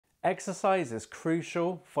Exercise is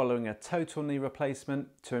crucial following a total knee replacement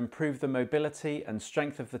to improve the mobility and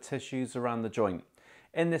strength of the tissues around the joint.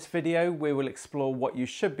 In this video, we will explore what you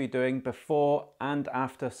should be doing before and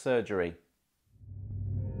after surgery.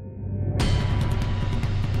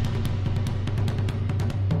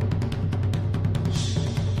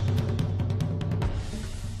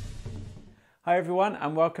 Hi everyone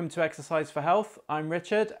and welcome to Exercise for Health. I'm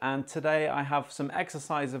Richard and today I have some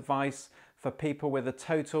exercise advice for people with a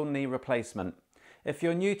total knee replacement. If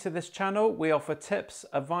you're new to this channel, we offer tips,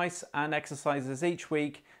 advice and exercises each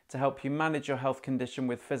week to help you manage your health condition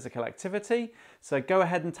with physical activity. So go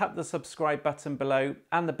ahead and tap the subscribe button below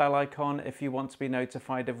and the bell icon if you want to be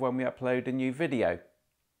notified of when we upload a new video.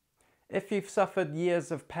 If you've suffered years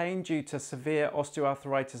of pain due to severe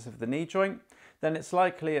osteoarthritis of the knee joint, then it's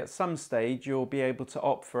likely at some stage you'll be able to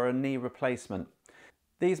opt for a knee replacement.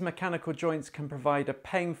 These mechanical joints can provide a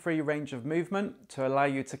pain-free range of movement to allow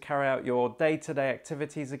you to carry out your day-to-day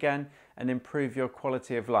activities again and improve your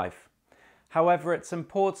quality of life. However, it's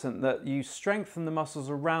important that you strengthen the muscles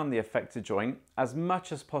around the affected joint as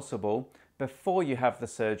much as possible before you have the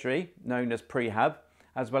surgery, known as prehab,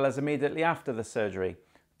 as well as immediately after the surgery,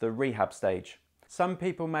 the rehab stage. Some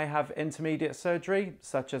people may have intermediate surgery,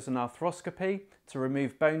 such as an arthroscopy, to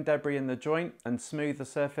remove bone debris in the joint and smooth the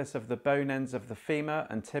surface of the bone ends of the femur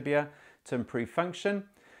and tibia to improve function.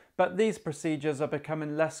 But these procedures are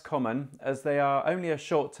becoming less common as they are only a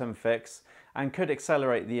short-term fix and could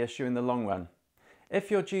accelerate the issue in the long run.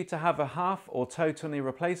 If you're due to have a half or total knee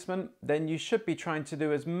replacement, then you should be trying to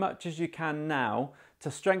do as much as you can now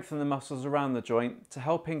to strengthen the muscles around the joint to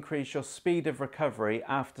help increase your speed of recovery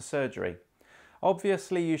after surgery.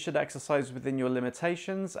 Obviously, you should exercise within your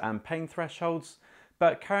limitations and pain thresholds,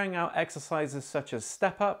 but carrying out exercises such as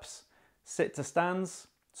step-ups, sit-to-stands,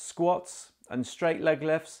 squats, and straight leg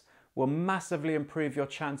lifts will massively improve your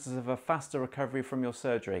chances of a faster recovery from your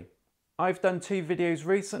surgery. I've done 2 videos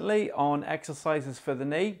recently on exercises for the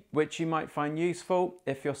knee, which you might find useful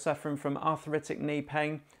if you're suffering from arthritic knee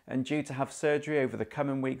pain and due to have surgery over the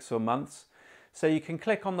coming weeks or months. So you can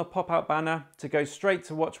click on the pop-out banner to go straight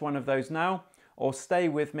to watch one of those now, or stay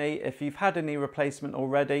with me if you've had a knee replacement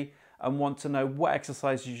already and want to know what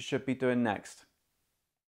exercises you should be doing next.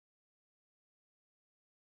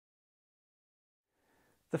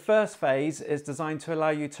 The first phase is designed to allow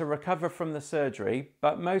you to recover from the surgery,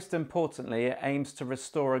 but most importantly, it aims to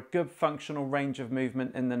restore a good functional range of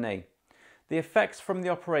movement in the knee. The effects from the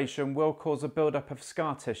operation will cause a buildup of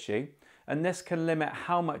scar tissue, and this can limit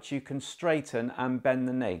how much you can straighten and bend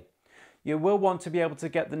the knee. You will want to be able to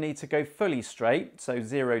get the knee to go fully straight, so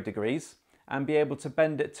 0 degrees, and be able to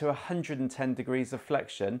bend it to 110 degrees of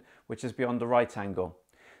flexion, which is beyond the right angle.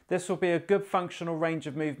 This will be a good functional range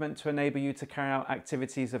of movement to enable you to carry out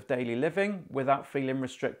activities of daily living without feeling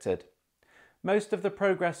restricted. Most of the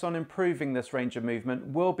progress on improving this range of movement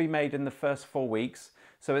will be made in the first 4 weeks,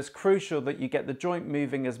 so it's crucial that you get the joint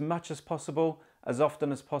moving as much as possible, as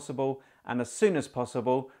often as possible, and as soon as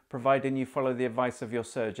possible, providing you follow the advice of your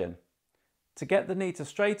surgeon. To get the knee to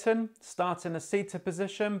straighten, start in a seated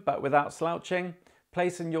position but without slouching,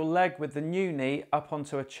 placing your leg with the new knee up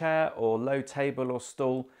onto a chair or low table or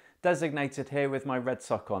stool, designated here with my red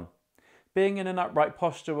sock on. Being in an upright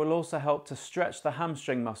posture will also help to stretch the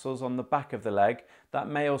hamstring muscles on the back of the leg that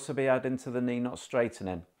may also be adding to the knee not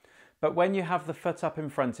straightening. But when you have the foot up in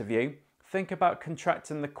front of you, think about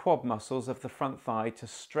contracting the quad muscles of the front thigh to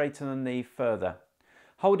straighten the knee further.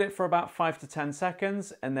 Hold it for about 5 to 10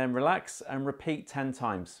 seconds and then relax and repeat 10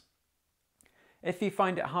 times. If you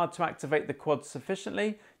find it hard to activate the quads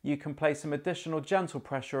sufficiently, you can place some additional gentle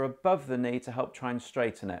pressure above the knee to help try and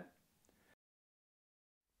straighten it.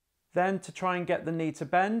 Then to try and get the knee to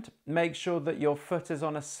bend, make sure that your foot is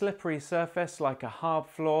on a slippery surface like a hard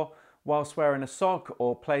floor whilst wearing a sock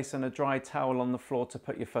or placing a dry towel on the floor to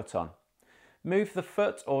put your foot on. Move the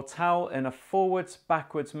foot or towel in a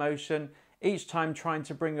forwards-backwards motion, each time trying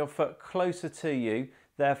to bring your foot closer to you,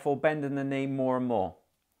 therefore bending the knee more and more.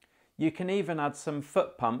 You can even add some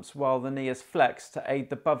foot pumps while the knee is flexed to aid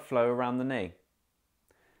the blood flow around the knee.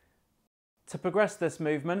 To progress this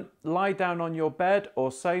movement, lie down on your bed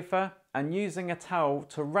or sofa and using a towel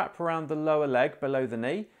to wrap around the lower leg below the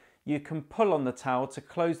knee, you can pull on the towel to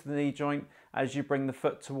close the knee joint as you bring the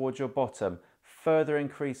foot towards your bottom, further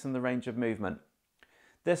increasing the range of movement.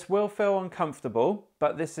 This will feel uncomfortable,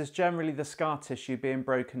 but this is generally the scar tissue being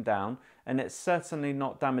broken down and it's certainly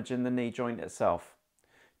not damaging the knee joint itself.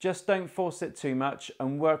 Just don't force it too much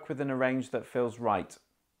and work within a range that feels right.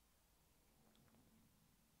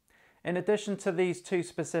 In addition to these 2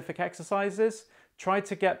 specific exercises, Try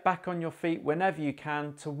to get back on your feet whenever you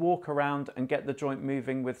can to walk around and get the joint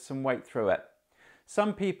moving with some weight through it.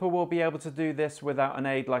 Some people will be able to do this without an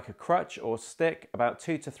aid like a crutch or stick about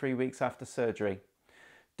 2 to 3 weeks after surgery.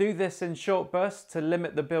 Do this in short bursts to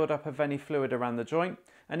limit the build-up of any fluid around the joint,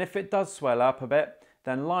 and if it does swell up a bit,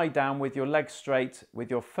 then lie down with your legs straight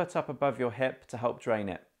with your foot up above your hip to help drain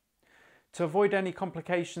it. To avoid any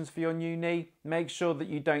complications for your new knee, make sure that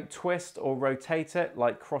you don't twist or rotate it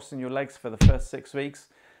like crossing your legs for the first 6 weeks,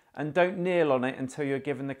 and don't kneel on it until you're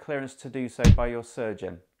given the clearance to do so by your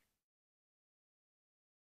surgeon.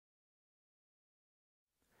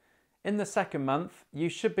 In the second month, you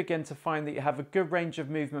should begin to find that you have a good range of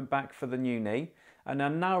movement back for the new knee and are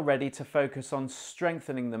now ready to focus on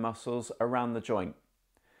strengthening the muscles around the joint.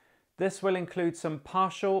 This will include some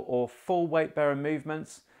partial or full weight bearing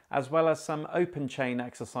movements, as well as some open chain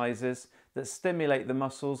exercises that stimulate the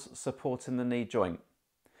muscles supporting the knee joint.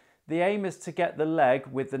 The aim is to get the leg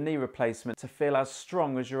with the knee replacement to feel as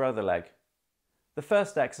strong as your other leg. The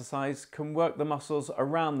first exercise can work the muscles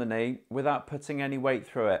around the knee without putting any weight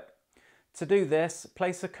through it. To do this,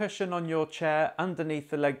 place a cushion on your chair underneath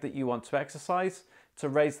the leg that you want to exercise to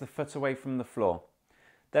raise the foot away from the floor.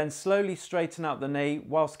 Then slowly straighten out the knee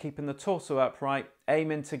whilst keeping the torso upright,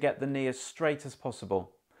 aiming to get the knee as straight as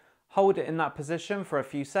possible. Hold it in that position for a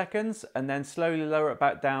few seconds and then slowly lower it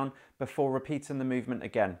back down before repeating the movement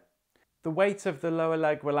again. The weight of the lower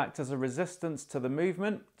leg will act as a resistance to the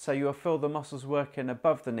movement, so you will feel the muscles working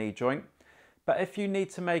above the knee joint. But if you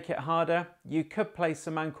need to make it harder, you could place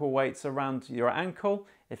some ankle weights around your ankle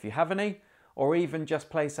if you have any, or even just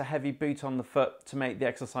place a heavy boot on the foot to make the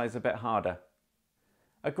exercise a bit harder.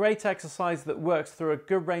 A great exercise that works through a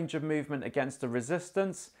good range of movement against a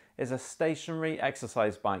resistance is a stationary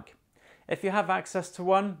exercise bike. If you have access to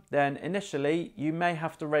one, then initially you may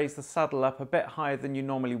have to raise the saddle up a bit higher than you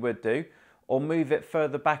normally would do, or move it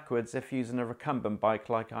further backwards if using a recumbent bike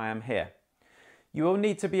like I am here. You will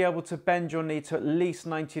need to be able to bend your knee to at least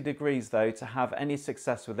 90 degrees though to have any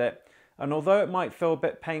success with it, and although it might feel a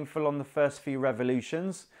bit painful on the first few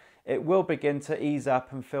revolutions, it will begin to ease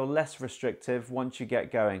up and feel less restrictive once you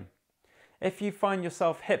get going. If you find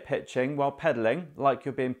yourself hip hitching while pedalling, like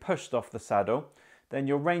you're being pushed off the saddle, then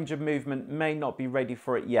your range of movement may not be ready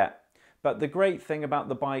for it yet. But the great thing about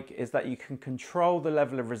the bike is that you can control the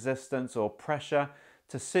level of resistance or pressure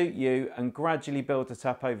to suit you and gradually build it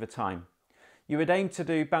up over time. You would aim to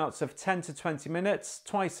do bouts of 10 to 20 minutes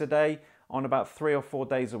twice a day on about 3 or 4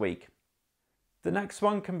 days a week. The next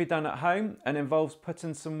one can be done at home and involves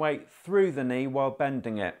putting some weight through the knee while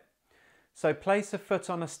bending it. So place a foot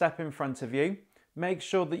on a step in front of you, make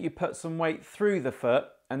sure that you put some weight through the foot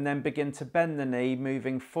and then begin to bend the knee,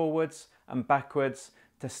 moving forwards and backwards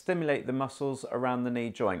to stimulate the muscles around the knee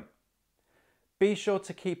joint. Be sure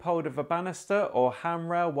to keep hold of a banister or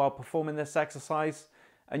handrail while performing this exercise,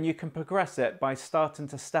 and you can progress it by starting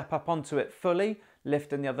to step up onto it fully,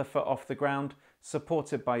 lifting the other foot off the ground,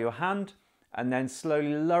 supported by your hand, and then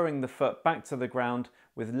slowly lowering the foot back to the ground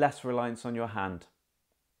with less reliance on your hand.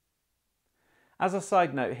 As a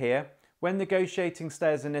side note here, when negotiating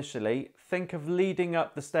stairs initially, think of leading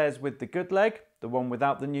up the stairs with the good leg, the one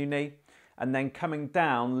without the new knee, and then coming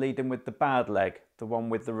down leading with the bad leg, the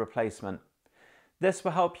one with the replacement. This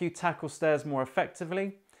will help you tackle stairs more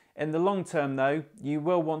effectively. In the long term though, you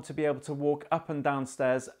will want to be able to walk up and down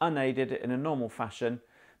stairs unaided in a normal fashion,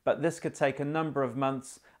 but this could take a number of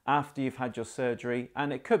months after you've had your surgery,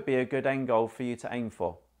 and it could be a good end goal for you to aim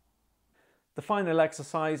for. The final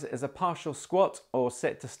exercise is a partial squat or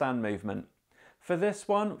sit to stand movement. For this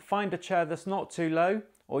one, find a chair that's not too low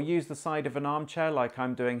or use the side of an armchair like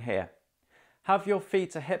I'm doing here. Have your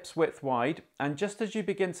feet a hips width wide, and just as you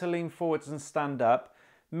begin to lean forwards and stand up,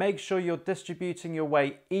 make sure you're distributing your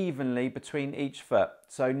weight evenly between each foot,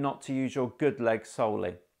 so not to use your good leg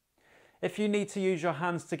solely. If you need to use your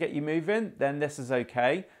hands to get you moving, then this is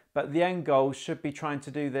okay, but the end goal should be trying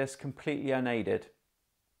to do this completely unaided.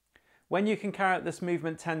 When you can carry out this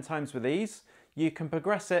movement 10 times with ease, you can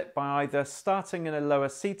progress it by either starting in a lower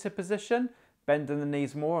seated position, bending the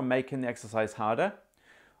knees more and making the exercise harder,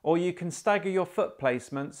 or you can stagger your foot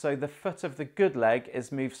placement so the foot of the good leg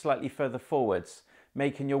is moved slightly further forwards,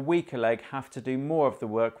 making your weaker leg have to do more of the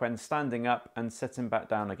work when standing up and sitting back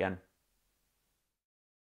down again.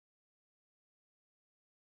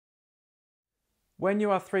 When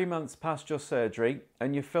you are 3 months past your surgery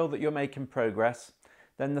and you feel that you're making progress,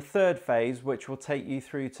 then the third phase, which will take you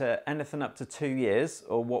through to anything up to 2 years,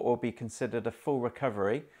 or what will be considered a full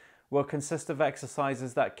recovery, will consist of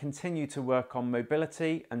exercises that continue to work on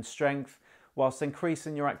mobility and strength whilst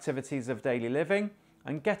increasing your activities of daily living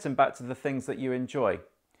and getting back to the things that you enjoy.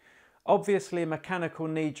 Obviously, a mechanical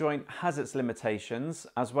knee joint has its limitations,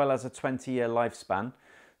 as well as a 20-year lifespan,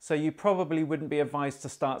 so you probably wouldn't be advised to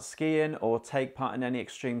start skiing or take part in any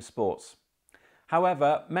extreme sports.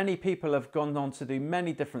 However, many people have gone on to do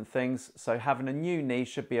many different things, so having a new knee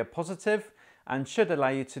should be a positive and should allow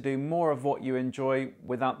you to do more of what you enjoy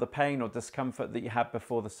without the pain or discomfort that you had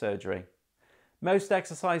before the surgery. Most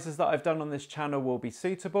exercises that I've done on this channel will be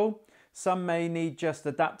suitable. Some may need just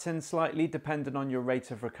adapting slightly depending on your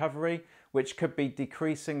rate of recovery, which could be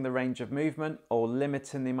decreasing the range of movement or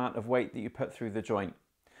limiting the amount of weight that you put through the joint.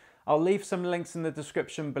 I'll leave some links in the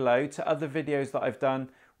description below to other videos that I've done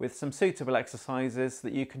with some suitable exercises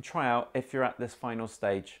that you can try out if you're at this final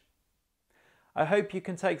stage. I hope you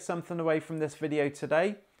can take something away from this video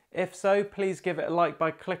today. If so, please give it a like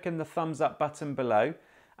by clicking the thumbs up button below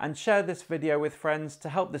and share this video with friends to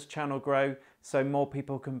help this channel grow so more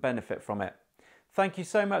people can benefit from it. Thank you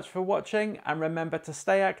so much for watching, and remember to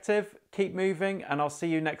stay active, keep moving, and I'll see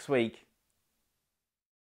you next week.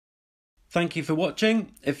 Thank you for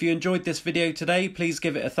watching. If you enjoyed this video today, please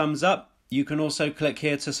give it a thumbs up. You can also click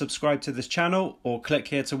here to subscribe to this channel or click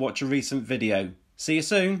here to watch a recent video. See you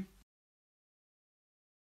soon.